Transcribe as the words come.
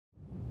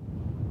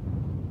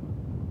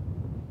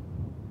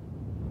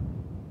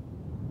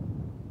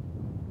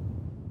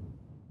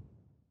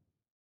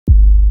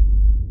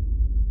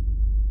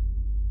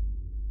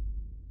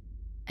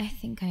I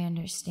think I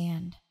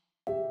understand.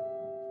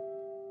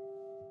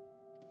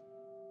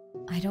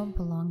 I don't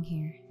belong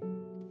here.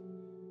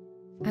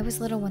 I was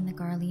little when the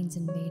Garleans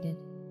invaded.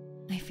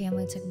 My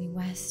family took me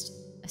west,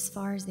 as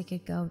far as they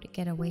could go to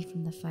get away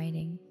from the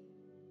fighting.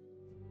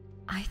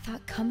 I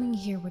thought coming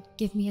here would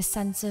give me a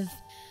sense of...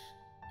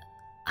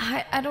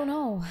 I don't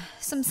know,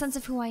 some sense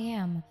of who I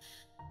am,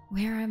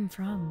 where I'm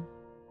from.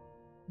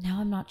 Now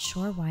I'm not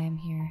sure why I'm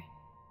here.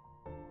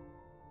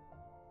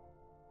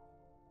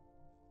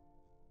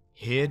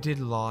 Here did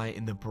lie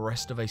in the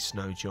breast of a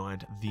snow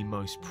giant the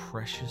most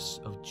precious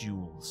of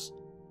jewels.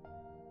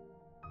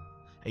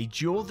 A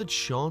jewel that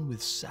shone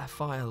with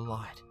sapphire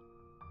light.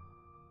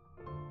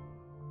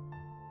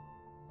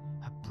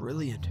 A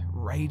brilliant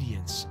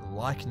radiance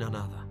like none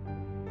other.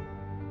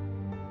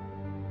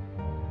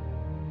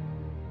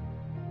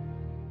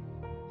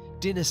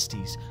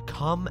 Dynasties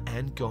come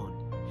and gone.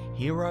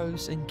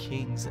 Heroes and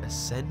kings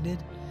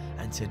ascended,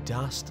 and to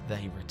dust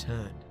they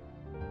returned.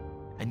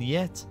 And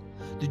yet,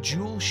 the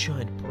jewel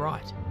shined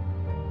bright.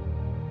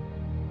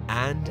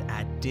 And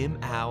at dim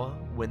hour,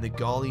 when the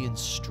Garleans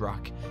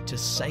struck, to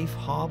safe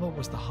harbour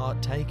was the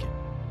heart taken.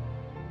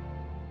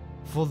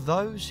 For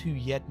those who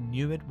yet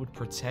knew it would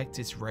protect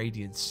its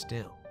radiance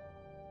still.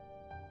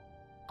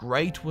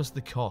 Great was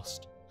the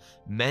cost,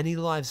 many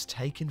lives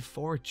taken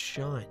for its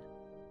shine.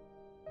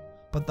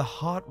 But the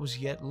heart was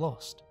yet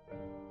lost.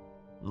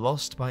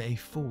 Lost by a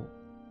fool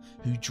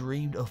who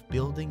dreamed of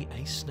building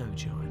a snow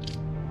giant.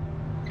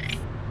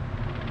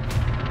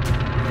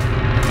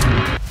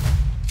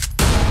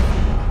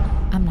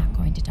 I'm not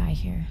going to die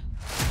here.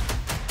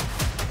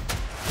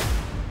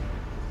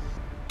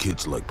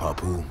 Kids like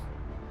Papu,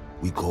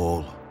 we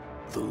call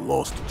the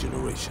lost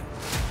generation.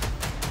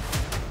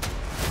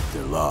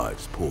 Their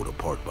lives pulled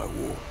apart by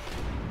war.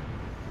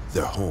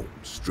 Their homes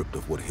stripped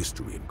of what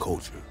history and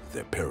culture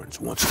their parents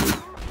once knew.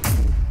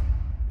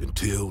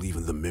 Until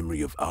even the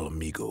memory of Ala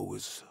Mhigans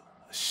is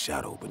a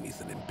shadow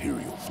beneath an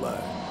Imperial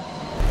flag.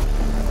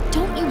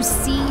 Don't you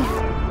see?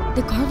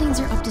 The Garleans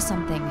are up to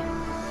something.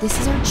 This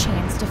is our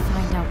chance to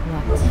find out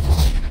what.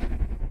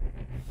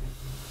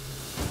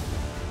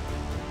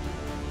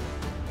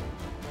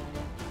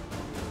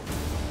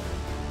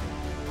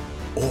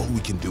 All we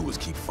can do is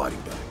keep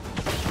fighting back.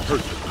 Hurt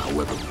them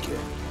however we can.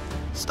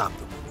 Stop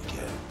them when we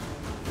can.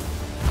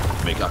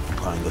 Make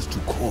occupying us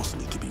too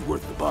costly to be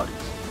worth the bodies.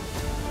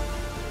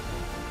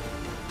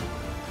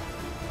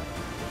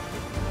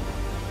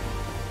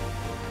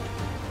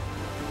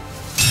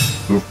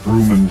 The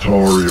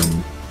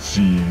Frumentarium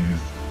sees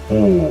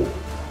all.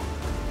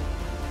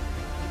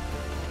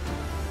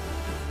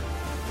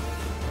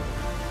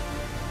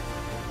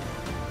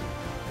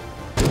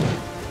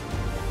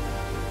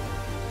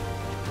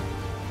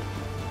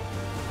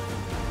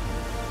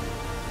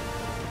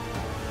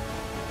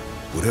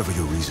 Whatever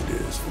your reason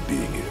is for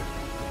being here,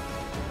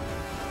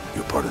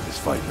 you're part of this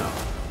fight now.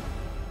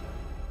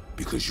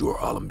 Because you're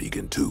Ala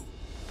Mhigan too.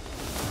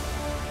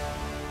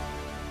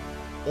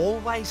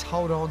 Always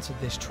hold on to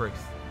this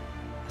truth.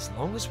 As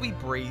long as we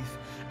breathe,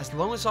 as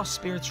long as our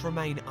spirits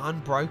remain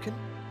unbroken,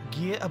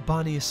 Gyr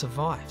Abania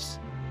survives.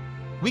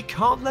 We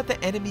can't let the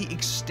enemy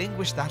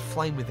extinguish that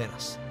flame within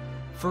us.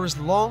 For as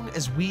long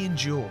as we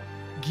endure,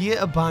 Gyr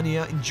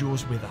Abania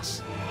endures with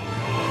us.